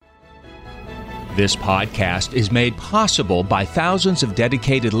This podcast is made possible by thousands of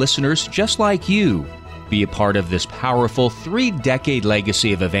dedicated listeners just like you. Be a part of this powerful 3-decade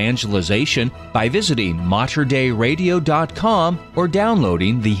legacy of evangelization by visiting materdeiradio.com or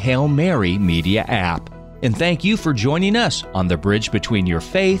downloading the Hail Mary Media app. And thank you for joining us on the bridge between your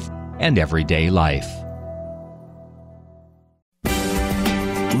faith and everyday life.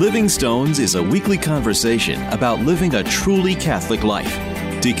 Living Stones is a weekly conversation about living a truly Catholic life.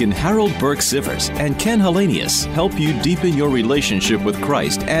 Deacon Harold Burke-Sivers and Ken Hallenius help you deepen your relationship with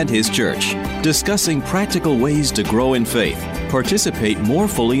Christ and His Church, discussing practical ways to grow in faith, participate more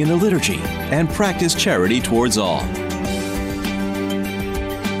fully in the liturgy, and practice charity towards all.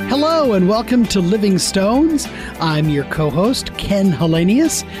 Hello and welcome to Living Stones. I'm your co-host, Ken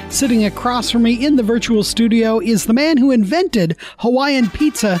Hallenius. Sitting across from me in the virtual studio is the man who invented Hawaiian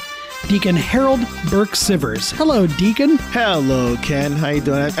pizza, Deacon Harold Burke-Sivers. Hello, Deacon. Hello, Ken. How you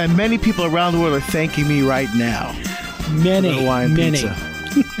doing? And many people around the world are thanking me right now. Many. Pizza.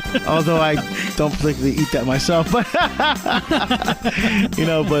 Although I don't particularly eat that myself, but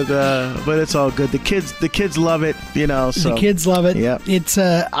but it's all good. The kids love it, So the kids love it. Yeah. It's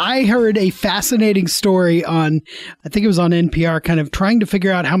I heard a fascinating story on, I think it was on NPR, kind of trying to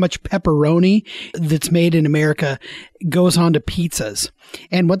figure out how much pepperoni that's made in America goes onto pizzas.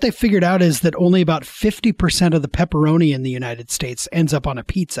 And what they figured out is that only about 50% of the pepperoni in the United States ends up on a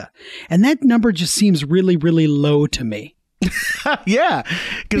pizza. And that number just seems really, really low to me. Yeah.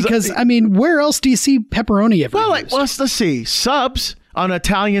 Because, I mean, where else do you see pepperoni ever used? Let's see. Subs, on an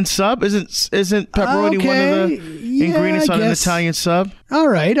Italian sub. Isn't pepperoni one of the ingredients on an Italian sub? All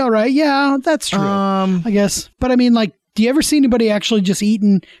right. Yeah, that's true. I guess. But I mean, like, do you ever see anybody actually just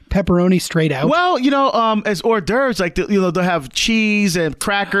eating pepperoni straight out? Well, as hors d'oeuvres, like they'll have cheese and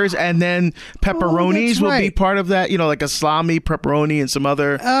crackers, and then pepperonis will be part of that. Like a salami, pepperoni, and some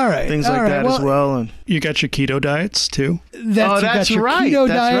other things like that as well. And you got your keto diets too. That's right. Keto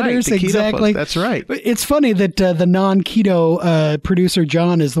that's dieters, right. exactly. That's right. It's funny that the non-keto producer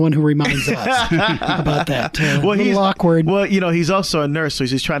John is the one who reminds us about that. He's awkward. Well, he's also a nurse, so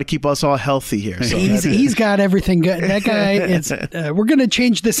he's just trying to keep us all healthy here. So he's got everything good. That guy is. We're going to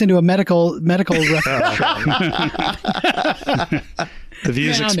change this into a medical reference show. The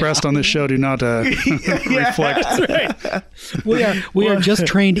views expressed on this show do not reflect. That's right. We are just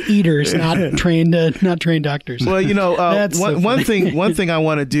trained eaters, not trained doctors. Well, one thing I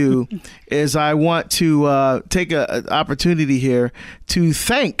want to do is I want to take an opportunity here to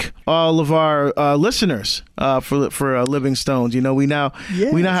thank all of our listeners for Living Stones. We now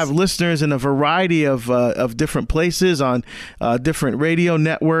have listeners in a variety of different places on different radio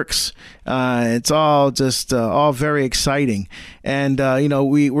networks. It's all just all very exciting, and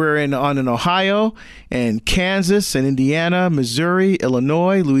we're in Ohio and Kansas and Indiana, Missouri,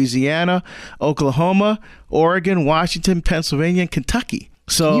 Illinois, Louisiana, Oklahoma, Oregon, Washington, Pennsylvania, and Kentucky.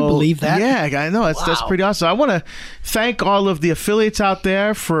 So, can you believe that? Yeah, I know. That's pretty awesome. I want to thank all of the affiliates out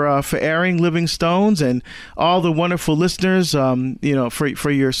there for airing Living Stones, and all the wonderful listeners,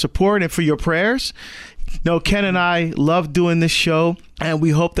 for your support and for your prayers. Ken and I love doing this show, and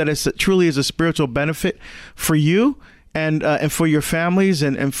we hope that it truly is a spiritual benefit for you and for your families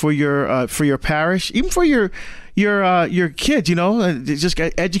and for your parish, even for your kids. Just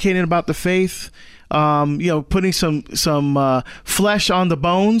educating about the faith. Putting some flesh on the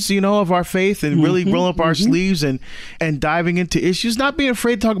bones, of our faith, and really rolling up our sleeves and diving into issues, not being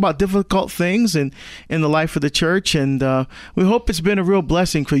afraid to talk about difficult things in the life of the church. And we hope it's been a real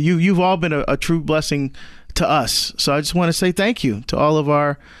blessing for you. You've all been a true blessing to us. So I just want to say thank you to all of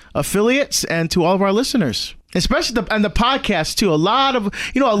our affiliates and to all of our listeners. Especially the podcast too. A lot of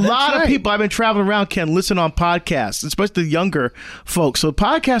people I've been traveling around can listen on podcasts, especially the younger folks. So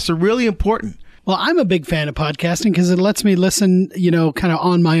podcasts are really important. Well, I'm a big fan of podcasting because it lets me listen, kind of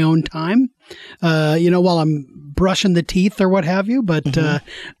on my own time, while I'm brushing the teeth or what have you. But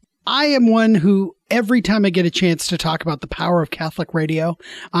I am one who, every time I get a chance to talk about the power of Catholic radio,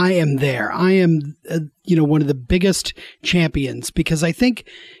 I am there. I am, one of the biggest champions, because I think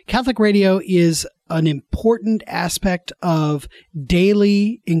Catholic radio is an important aspect of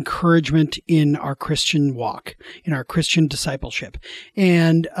daily encouragement in our Christian walk, in our Christian discipleship.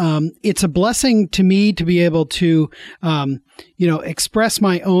 And it's a blessing to me to be able to, express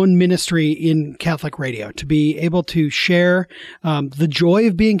my own ministry in Catholic radio, to be able to share the joy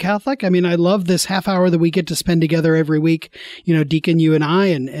of being Catholic. I mean, I love this half hour that we get to spend together every week, Deacon, you and I,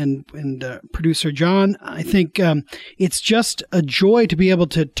 and producer John. I think it's just a joy to be able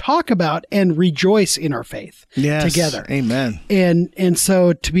to talk about and rejoice in our faith together. Amen. And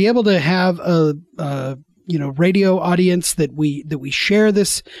so to be able to have a radio audience that we share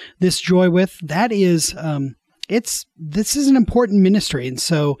this joy with. That is, this is an important ministry. And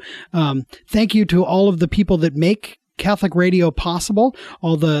so, thank you to all of the people that make Catholic radio possible,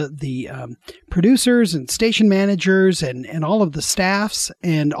 all the producers and station managers and all of the staffs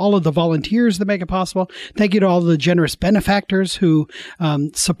and all of the volunteers that make it possible. Thank you to all the generous benefactors who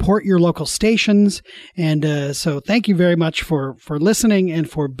support your local stations. And so thank you very much for listening and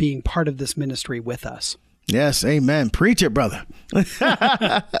for being part of this ministry with us. Yes, amen. Preach it, brother.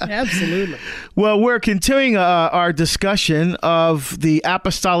 Absolutely. Well, we're continuing our discussion of the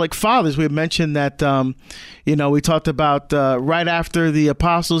Apostolic Fathers. We mentioned that, we talked about right after the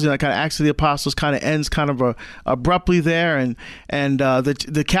Apostles, kind of Acts of the Apostles kind of ends kind of abruptly there. And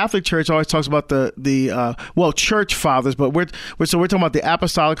the Catholic Church always talks about the Church Fathers, but we're talking about the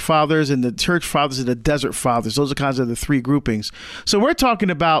Apostolic Fathers and the Church Fathers and the Desert Fathers. Those are kinds of the three groupings. So we're talking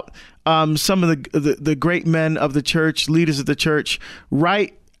about some of the great men of the church, leaders of the church,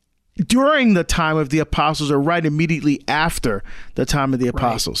 right during the time of the apostles or right immediately after the time of the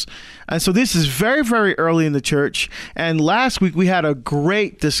apostles. Right. And so this is very, very early in the church. And last week we had a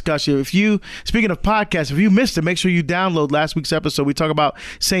great discussion. Speaking of podcasts, if you missed it, make sure you download last week's episode. We talk about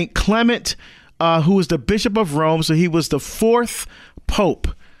St. Clement, who was the Bishop of Rome. So he was the fourth Pope.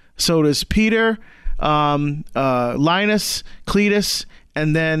 So there's Peter, Linus, Cletus,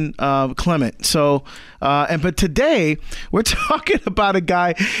 and then Clement. So, but today we're talking about a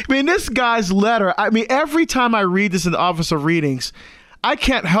guy. I mean, this guy's letter. I mean, every time I read this in the Office of Readings, I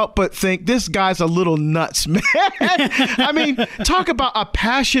can't help but think this guy's a little nuts, man. I mean, talk about a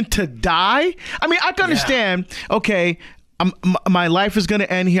passion to die. I mean, I can understand. Okay, my life is going to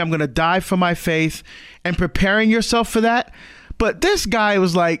end here. I'm going to die for my faith, and preparing yourself for that. But this guy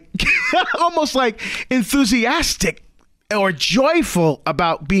was like, almost like enthusiastic or joyful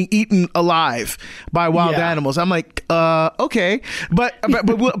about being eaten alive by wild animals. I'm like, okay, but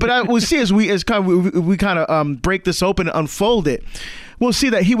I will see as we kind of break this open and unfold it, we'll see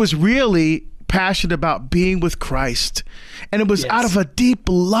that he was really passionate about being with Christ. And it was out of a deep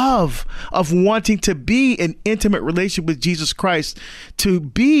love of wanting to be in intimate relationship with Jesus Christ, to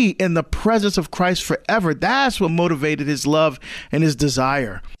be in the presence of Christ forever. That's what motivated his love and his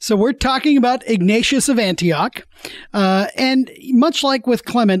desire. So we're talking about Ignatius of Antioch. And much like with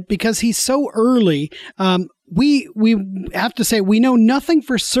Clement, because he's so early, we have to say we know nothing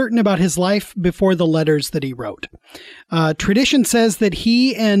for certain about his life before the letters that he wrote. Tradition says that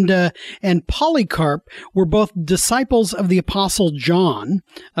he and Polycarp were both disciples of the Apostle John,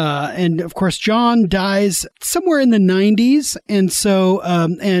 and of course John dies somewhere in the 90s, and so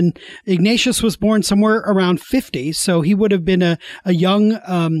and Ignatius was born somewhere around 50, so he would have been a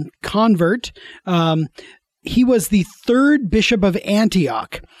young convert. He was the third bishop of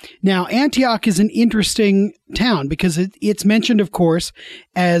Antioch. Now, Antioch is an interesting town because it's mentioned, of course,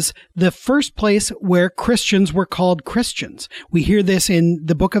 as the first place where Christians were called Christians. We hear this in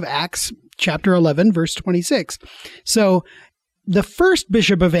the book of Acts, chapter 11, verse 26. So the first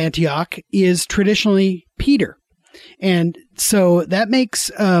bishop of Antioch is traditionally Peter. And so that makes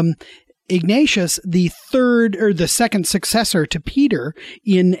Ignatius the third or the second successor to Peter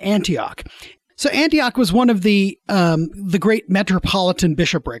in Antioch. So Antioch was one of the great metropolitan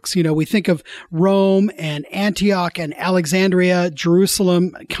bishoprics. We think of Rome and Antioch and Alexandria,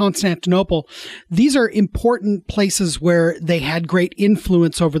 Jerusalem, Constantinople. These are important places where they had great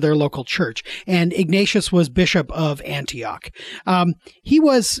influence over their local church. And Ignatius was bishop of Antioch. He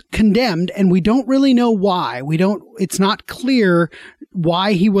was condemned, and we don't really know why. It's not clear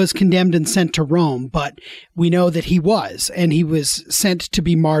why he was condemned and sent to Rome, but we know that he was, and he was sent to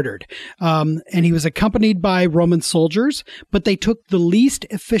be martyred. And he was accompanied by Roman soldiers, but they took the least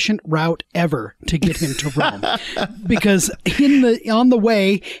efficient route ever to get him to Rome. Because on the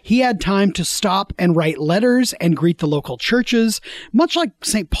way, he had time to stop and write letters and greet the local churches, much like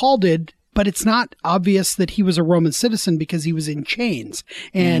St. Paul did. But it's not obvious that he was a Roman citizen because he was in chains.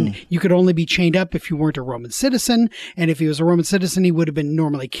 And you could only be chained up if you weren't a Roman citizen. And if he was a Roman citizen, he would have been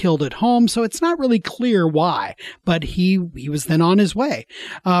normally killed at home. So it's not really clear why. But he was then on his way.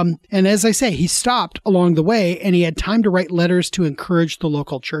 And as I say, he stopped along the way and he had time to write letters to encourage the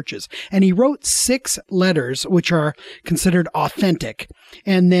local churches. And he wrote 6 letters, which are considered authentic,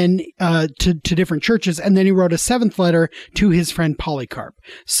 and then to different churches. And then he wrote a 7th letter to his friend Polycarp.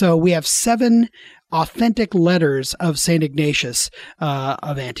 So we have 7 authentic letters of St. Ignatius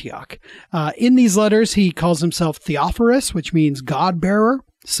of Antioch. In these letters, he calls himself Theophorus, which means God-bearer.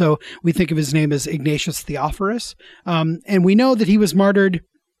 So we think of his name as Ignatius Theophorus. And we know that he was martyred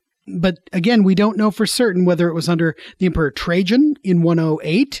But again, we don't know for certain whether it was under the Emperor Trajan in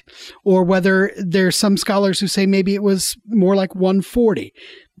 108, or whether there's some scholars who say maybe it was more like 140.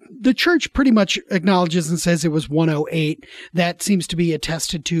 The church pretty much acknowledges and says it was 108. That seems to be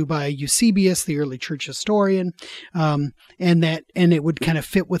attested to by Eusebius, the early church historian, and it would kind of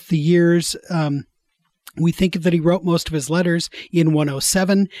fit with the years. We think that he wrote most of his letters in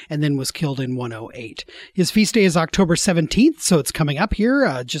 107 and then was killed in 108. His feast day is October 17th, so it's coming up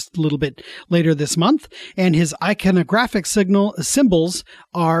here just a little bit later this month. And his iconographic symbols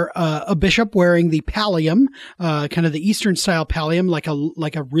are a bishop wearing the pallium, kind of the Eastern style pallium,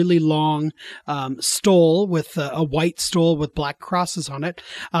 like a really long stole with a white stole with black crosses on it,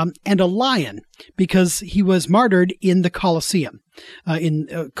 and a lion, because he was martyred in the Colosseum.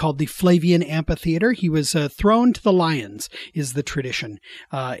 Called the Flavian Amphitheater. He was thrown to the lions, is the tradition,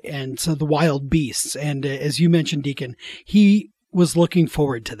 and so the wild beasts. And as you mentioned, Deacon, he was looking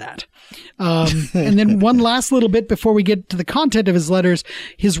forward to that. And then one last little bit before we get to the content of his letters,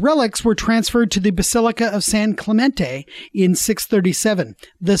 his relics were transferred to the Basilica of San Clemente in 637,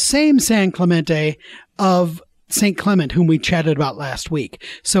 the same San Clemente of St. Clement, whom we chatted about last week.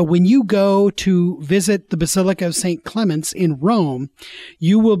 So when you go to visit the Basilica of St. Clement's in Rome,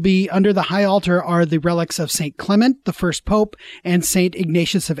 you will be under the high altar are the relics of St. Clement, the first pope, and St.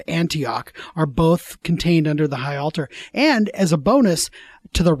 Ignatius of Antioch are both contained under the high altar. And as a bonus,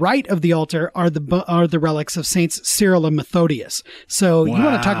 to the right of the altar are the relics of Saints Cyril and Methodius. So You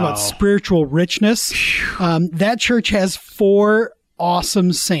want to talk about spiritual richness? That church has 4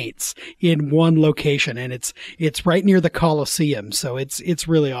 awesome saints in one location, and it's right near the Colosseum, so it's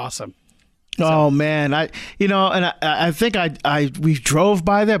really awesome. Oh man, I think we drove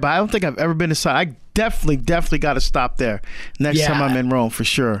by there, but I don't think I've ever been inside. I definitely got to stop there next time I'm in Rome for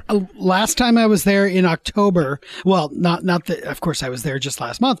sure. Last time I was there in October, well, not that, of course I was there just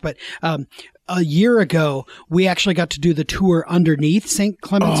last month, but a year ago, we actually got to do the tour underneath St.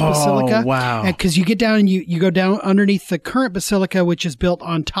 Clement's Basilica. Wow. Because you get down and you go down underneath the current basilica, which is built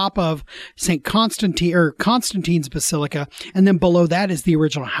on top of St. Constantine's Basilica. And then below that is the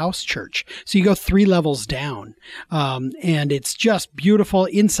original house church. So you go 3 levels down. And it's just beautiful.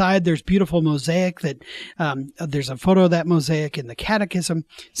 Inside, there's beautiful mosaic that there's a photo of that mosaic in the catechism.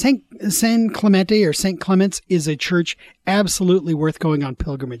 St. Clemente or St. Clement's is a church absolutely worth going on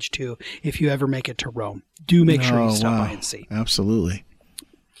pilgrimage to if you ever make it to Rome. Do make sure you stop by and see. Absolutely.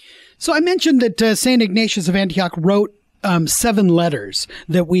 So I mentioned that St. Ignatius of Antioch wrote 7 letters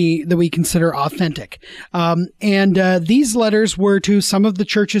that we consider authentic. And these letters were to some of the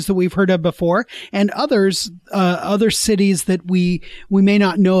churches that we've heard of before, and other cities that we may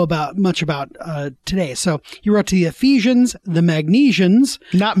not know much about today. So he wrote to the Ephesians, the Magnesians.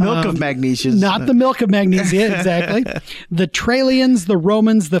 Not milk of Magnesians. Not the milk of magnesia, exactly. The Trallians, the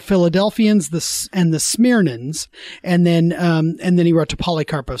Romans, the Philadelphians, and the Smyrnans. And then he wrote to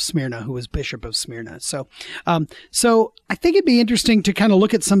Polycarp of Smyrna, who was Bishop of Smyrna. So I think it'd be interesting to kind of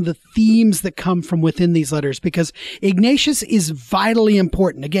look at some of the themes that come from within these letters, because Ignatius is vitally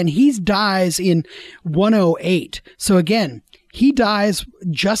important. Again, he dies in 108. So again, he dies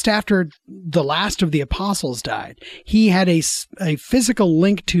just after the last of the apostles died. He had a physical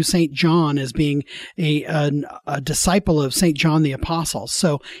link to St. John as being a disciple of St. John the Apostle.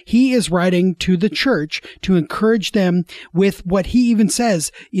 So he is writing to the church to encourage them with what he even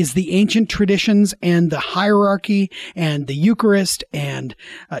says is the ancient traditions and the hierarchy and the Eucharist and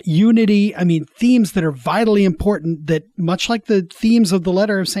unity. I mean, themes that are vitally important that, much like the themes of the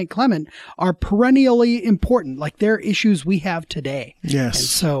letter of St. Clement, are perennially important, like they're issues we have today. Yes.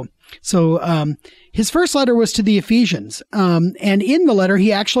 And so his first letter was to the Ephesians. And in the letter,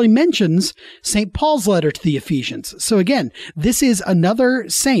 he actually mentions St. Paul's letter to the Ephesians. So again, this is another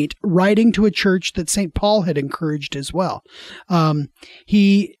saint writing to a church that St. Paul had encouraged as well. The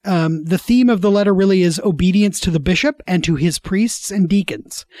theme of the letter really is obedience to the bishop and to his priests and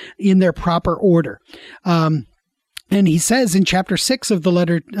deacons in their proper order. And he says in chapter 6 of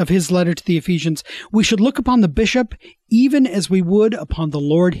his letter to the Ephesians, we should look upon the bishop even as we would upon the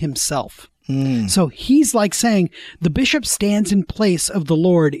Lord himself. So he's like saying the bishop stands in place of the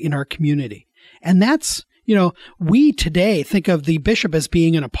Lord in our community. And that's, we today think of the bishop as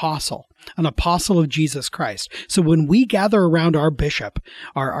being an apostle of Jesus Christ. So when we gather around our bishop,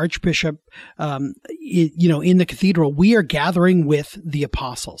 our archbishop, in the cathedral, we are gathering with the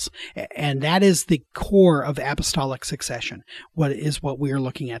apostles. And that is the core of apostolic succession, what we are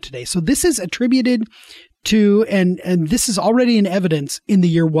looking at today. So this is attributed to, and this is already in evidence in the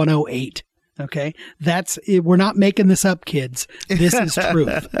year 108. Okay. We're not making this up, kids. This is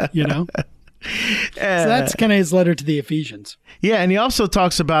truth, So that's kind of his letter to the Ephesians. Yeah, and he also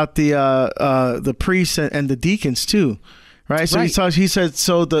talks about the priests and the deacons too, right? So he said,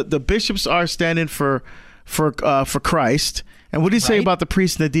 so the bishops are standing for Christ. And what did he say about the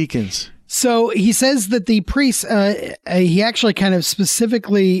priests and the deacons? So he says that the priests, he actually kind of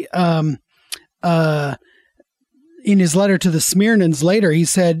specifically, in his letter to the Smyrnans later, he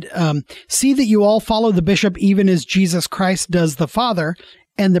said, see that you all follow the bishop even as Jesus Christ does the Father,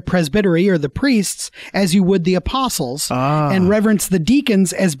 and the presbytery or the priests as you would the apostles, and reverence the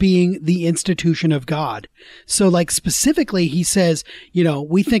deacons as being the institution of God. So like specifically, he says,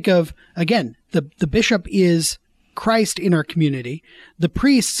 we think of, again, the bishop is Christ in our community. The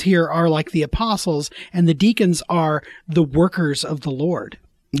priests here are like the apostles, and the deacons are the workers of the Lord.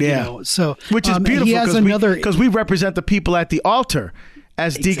 Yeah. So which is beautiful because we represent the people at the altar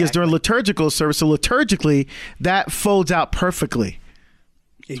as deacons during liturgical service. So liturgically, that folds out perfectly.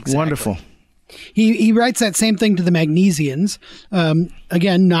 Exactly. Wonderful. He writes that same thing to the Magnesians.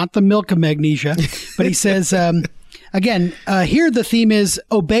 Again, not the milk of magnesia, but he says, again, here the theme is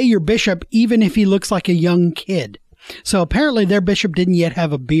obey your bishop even if he looks like a young kid. So apparently their bishop didn't yet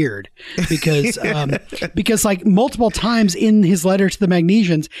have a beard because like multiple times in his letter to the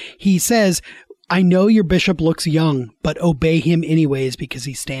Magnesians, he says, I know your bishop looks young, but obey him anyways because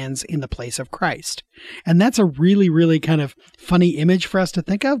he stands in the place of Christ. And that's a really, really kind of funny image for us to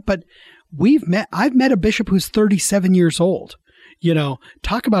think of. But I've met a bishop who's 37 years old.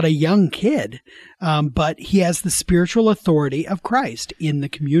 Talk about a young kid, but he has the spiritual authority of Christ in the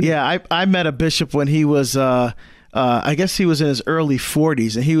community. Yeah, I met a bishop when he was, I guess he was in his early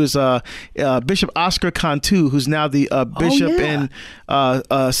 40s, and he was Bishop Oscar Cantu, who's now the bishop in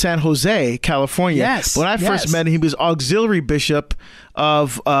San Jose, California. Yes. When I first met him, he was auxiliary bishop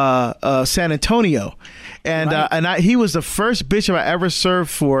of San Antonio. And he was the first bishop I ever served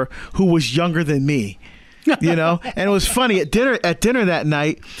for who was younger than me. And it was funny at dinner that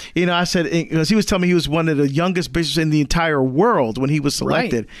night, I said, because he was telling me he was one of the youngest bishops in the entire world when he was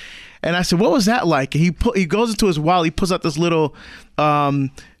selected. Right. And I said, what was that like? And he goes into his wallet, he pulls out this little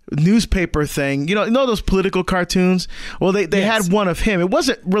newspaper thing. You know those political cartoons? Well, they had one of him. It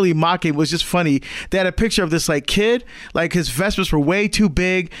wasn't really mocking. It was just funny. They had a picture of this kid, his vestments were way too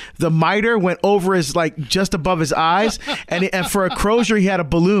big. The mitre went over his just above his eyes, and for a crozier he had a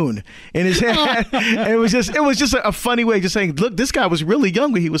balloon in his hand. And it was just a funny way of just saying, look, this guy was really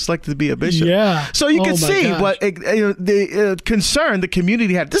young when he was selected to be a bishop. Yeah. So you can see what the concern the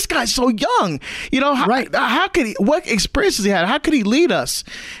community had. This guy's so young. How could he? What experiences he had? How could he lead us?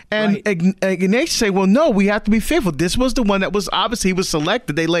 And Ignatius say, well, no, we have to be faithful. This was the one that was obviously he was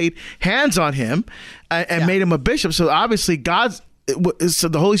selected. They laid hands on him and made him a bishop. So obviously so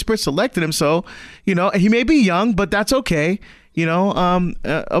the Holy Spirit selected him. So, he may be young, but that's okay.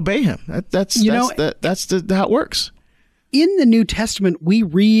 Obey him. That's how it works. In the New Testament, we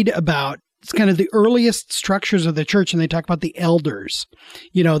read about it's kind of the earliest structures of the church, and they talk about the elders.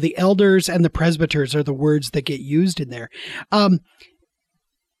 The elders and the presbyters are the words that get used in there.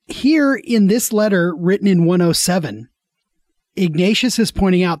 Here in this letter written in 107, Ignatius is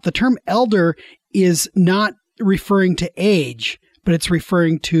pointing out the term elder is not referring to age, but it's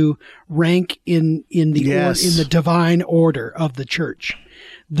referring to rank in the divine order of the church.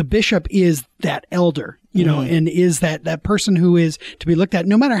 The bishop is that elder, and is that person who is to be looked at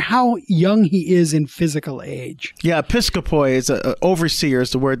no matter how young he is in physical age. Yeah, episkopoi is overseer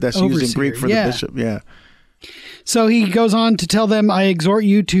is the word that's used in Greek for the bishop. Yeah. So he goes on to tell them, I exhort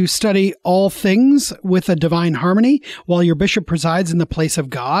you to study all things with a divine harmony, while your bishop presides in the place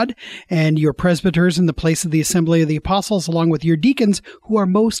of God, and your presbyters in the place of the assembly of the apostles, along with your deacons, who are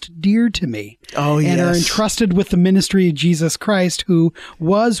most dear to me, and are entrusted with the ministry of Jesus Christ, who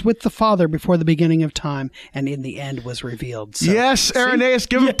was with the Father before the beginning of time, and in the end was revealed. So, yes, Irenaeus,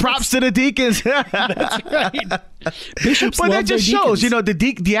 give props to the deacons. That's right. Bishops but that just shows,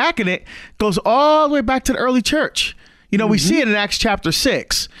 the diaconate goes all the way back to the early church. We see it in Acts chapter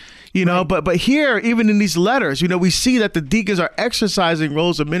 6. But here, even in these letters, we see that the deacons are exercising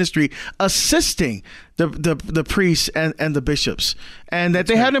roles of ministry, assisting the priests and the bishops, and that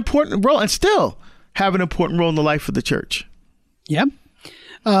they had an important role and still have an important role in the life of the church. Yep.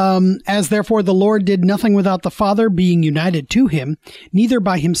 As therefore the Lord did nothing without the Father being united to him, neither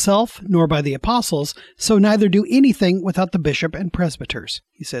by himself nor by the apostles, so neither do anything without the bishop and presbyters,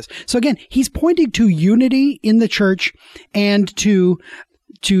 he says. So again, he's pointing to unity in the church and to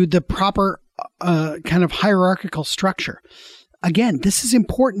the proper kind of hierarchical structure. Again, this is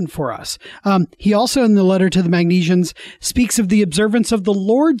important for us. He also, in the letter to the Magnesians, speaks of the observance of the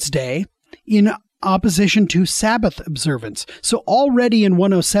Lord's Day in opposition to Sabbath observance. So already in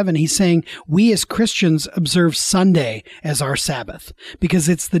 107, he's saying we as Christians observe Sunday as our Sabbath because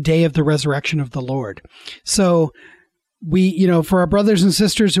it's the day of the resurrection of the Lord. So we, for our brothers and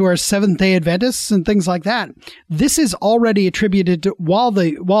sisters who are Seventh-day Adventists and things like that, this is already attributed to while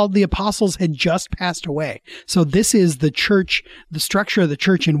the apostles had just passed away. So this is the church, the structure of the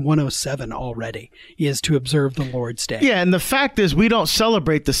church in 107 already is to observe the Lord's Day. Yeah, and the fact is we don't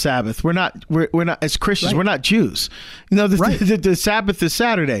celebrate the Sabbath. We're not as Christians. Right. We're not Jews. The Sabbath is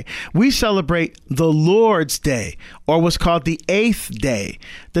Saturday. We celebrate the Lord's Day, or what's called the 8th day,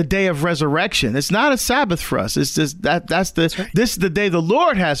 the day of resurrection. It's not a Sabbath for us. It's just that's right. This is the day the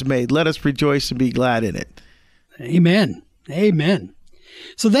Lord has made. Let us rejoice and be glad in it. Amen. Amen.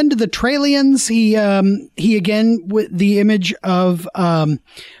 So then to the Trallians, he again, with the image of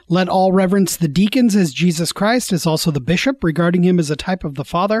let all reverence the deacons as Jesus Christ, is also the bishop, regarding him as a type of the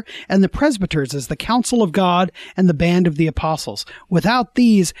Father, and the presbyters as the council of God and the band of the apostles. Without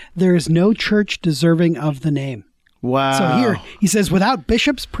these, there is no church deserving of the name. Wow. So here he says, without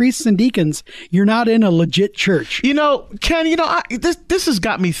bishops, priests, and deacons, you're not in a legit church. Ken, this has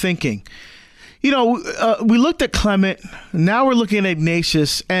got me thinking. We looked at Clement, now we're looking at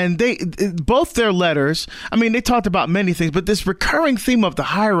Ignatius, and both their letters, they talked about many things, but this recurring theme of the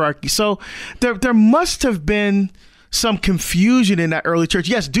hierarchy. So there must have been some confusion in that early church.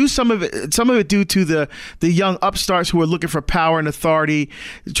 Yes, some of it due to the young upstarts who were looking for power and authority,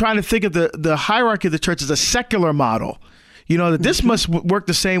 trying to think of the hierarchy of the church as a secular model. That this must work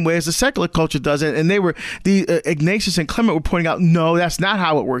the same way as the secular culture does. And they were, Ignatius and Clement were pointing out, no, that's not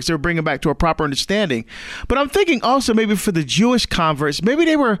how it works. They were bringing back to a proper understanding. But I'm thinking also maybe for the Jewish converts, maybe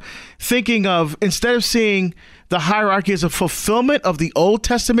they were thinking of, instead of seeing the hierarchy as a fulfillment of the Old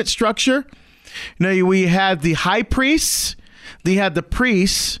Testament structure, we had the high priests, then you had the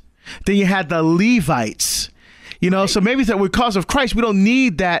priests, then you had the Levites. So maybe that because of Christ, we don't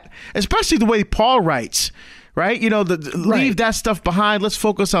need that, especially the way Paul writes. Right? Leave that stuff behind. Let's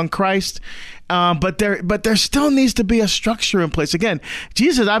focus on Christ. But there still needs to be a structure in place. Again,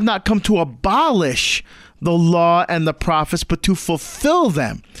 Jesus said, I've not come to abolish the law and the prophets, but to fulfill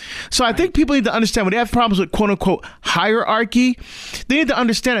them. So I think people need to understand when they have problems with quote unquote hierarchy, they need to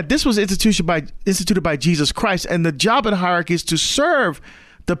understand that this was instituted by Jesus Christ. And the job of the hierarchy is to serve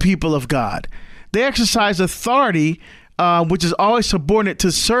the people of God. They exercise authority which is always subordinate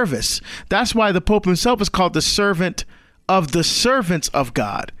to service. That's why the Pope himself is called the servant of the servants of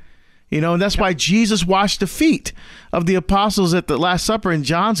God. And that's why Jesus washed the feet of the apostles at the Last Supper in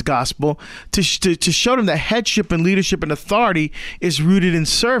John's Gospel to show them that headship and leadership and authority is rooted in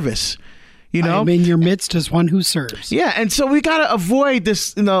service. I'm in your midst as one who serves. Yeah, and so we got to avoid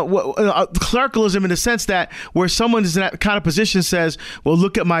this, clericalism in the sense that where someone is in that kind of position says, well,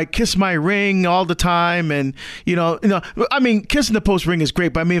 kiss my ring all the time. And, kissing the Pope's ring is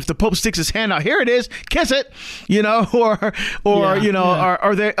great. But if the Pope sticks his hand out, here it is, kiss it,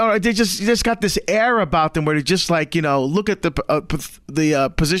 or they just got this air about them where they're just like, look at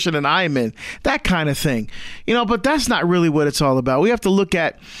the position that I'm in, that kind of thing, but that's not really what it's all about. We have to look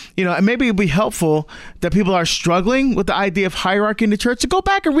at, and maybe it'd be helpful that people are struggling with the idea of hierarchy in the church to go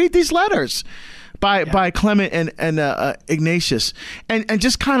back and read these letters by Clement and Ignatius and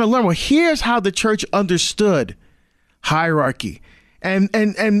just kind of learn, well, here's how the church understood hierarchy and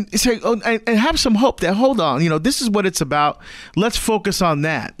say, and have some hope that, hold on, this is what it's about. Let's focus on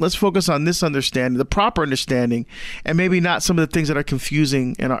that. Let's focus on this understanding, the proper understanding, and maybe not some of the things that are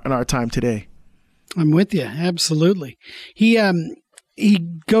confusing in our time today. I'm with you. Absolutely. He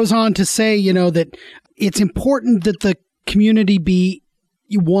goes on to say, that it's important that the community be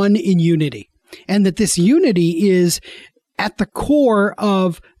one in unity, and that this unity is at the core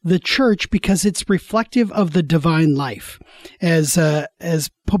of the church because it's reflective of the divine life. As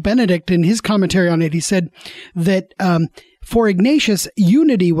Pope Benedict, in his commentary on it, he said that for Ignatius,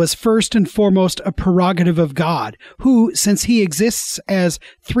 unity was first and foremost a prerogative of God, who, since he exists as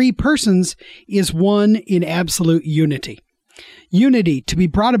three persons, is one in absolute unity. Unity, to be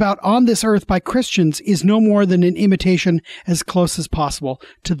brought about on this earth by Christians, is no more than an imitation as close as possible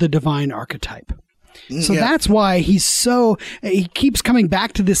to the divine archetype. So that's why he keeps coming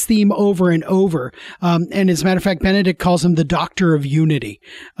back to this theme over and over. And as a matter of fact, Benedict calls him the doctor of unity.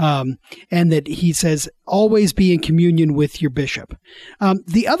 And that he says, always be in communion with your bishop.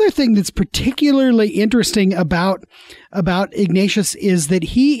 The other thing that's particularly interesting about Ignatius is that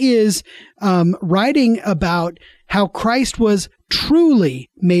he is writing about how Christ was truly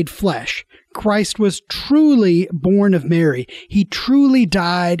made flesh. Christ was truly born of Mary. He truly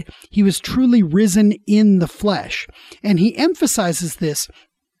died. He was truly risen in the flesh. And he emphasizes this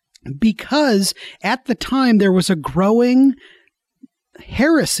because at the time there was a growing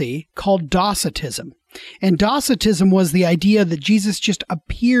heresy called Docetism. And Docetism was the idea that Jesus just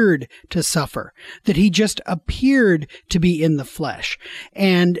appeared to suffer, that he just appeared to be in the flesh.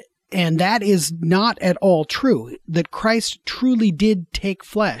 And that is not at all true, that Christ truly did take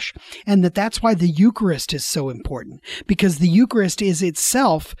flesh, and that's why the Eucharist is so important, because the Eucharist is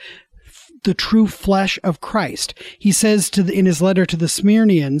itself the true flesh of Christ. He says in his letter to the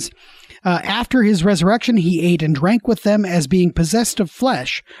Smyrnians, after his resurrection, he ate and drank with them as being possessed of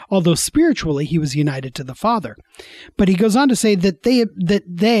flesh, although spiritually he was united to the Father. But he goes on to say that they,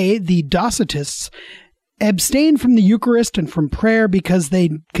 the Docetists, abstain from the Eucharist and from prayer because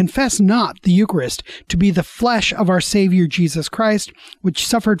they confess not the Eucharist to be the flesh of our Savior Jesus Christ, which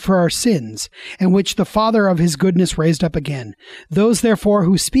suffered for our sins, and which the Father of his goodness raised up again. Those, therefore,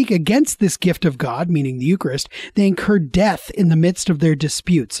 who speak against this gift of God, meaning the Eucharist, they incur death in the midst of their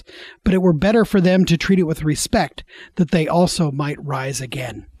disputes. But it were better for them to treat it with respect, that they also might rise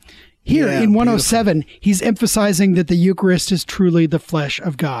again. Here in 107, beautiful. He's emphasizing that the Eucharist is truly the flesh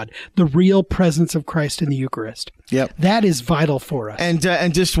of God, the real presence of Christ in the Eucharist. Yep. That is vital for us. And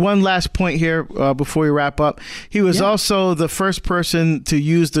just one last point here before we wrap up. He was also the first person to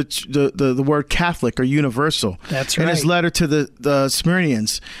use the word Catholic or universal. That's right. In his letter to the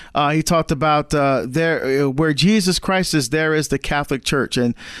Smyrnians, he talked about where Jesus Christ is, there is the Catholic Church.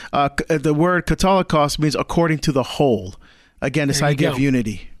 And the word Katholikos means according to the whole. Again, this idea of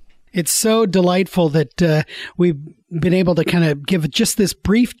unity. It's so delightful that we've been able to kind of give just this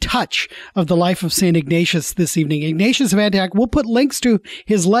brief touch of the life of St. Ignatius this evening. Ignatius of Antioch, we'll put links to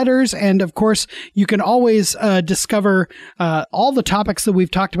his letters, and of course, you can always discover all the topics that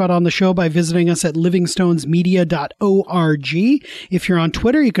we've talked about on the show by visiting us at livingstonesmedia.org. If you're on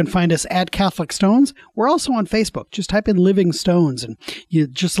Twitter, you can find us at Catholic Stones. We're also on Facebook. Just type in Living Stones, and you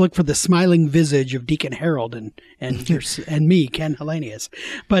just look for the smiling visage of Deacon Harold and me, Ken Hellenius.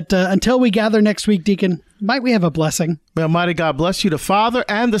 But until we gather next week, Deacon, might we have a blessing? May Almighty God bless you, the Father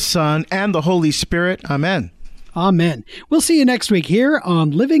and the Son and the Holy Spirit. Amen. Amen. We'll see you next week here on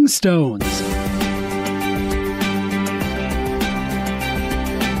Living Stones.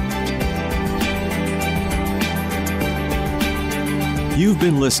 You've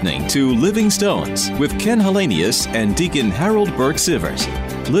been listening to Living Stones with Ken Hellenius and Deacon Harold Burke-Sivers.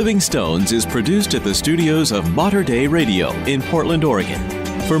 Living Stones is produced at the studios of Mater Dei Radio in Portland, Oregon.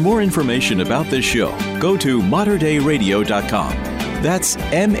 For more information about this show, go to materdeiradio.com. That's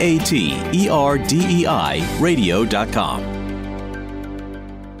MATERDEI radio.com.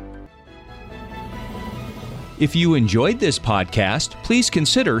 If you enjoyed this podcast, please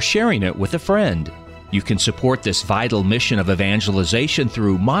consider sharing it with a friend. You can support this vital mission of evangelization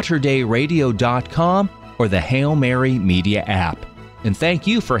through materdeiradio.com or the Hail Mary Media app. And thank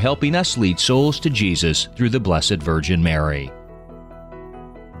you for helping us lead souls to Jesus through the Blessed Virgin Mary.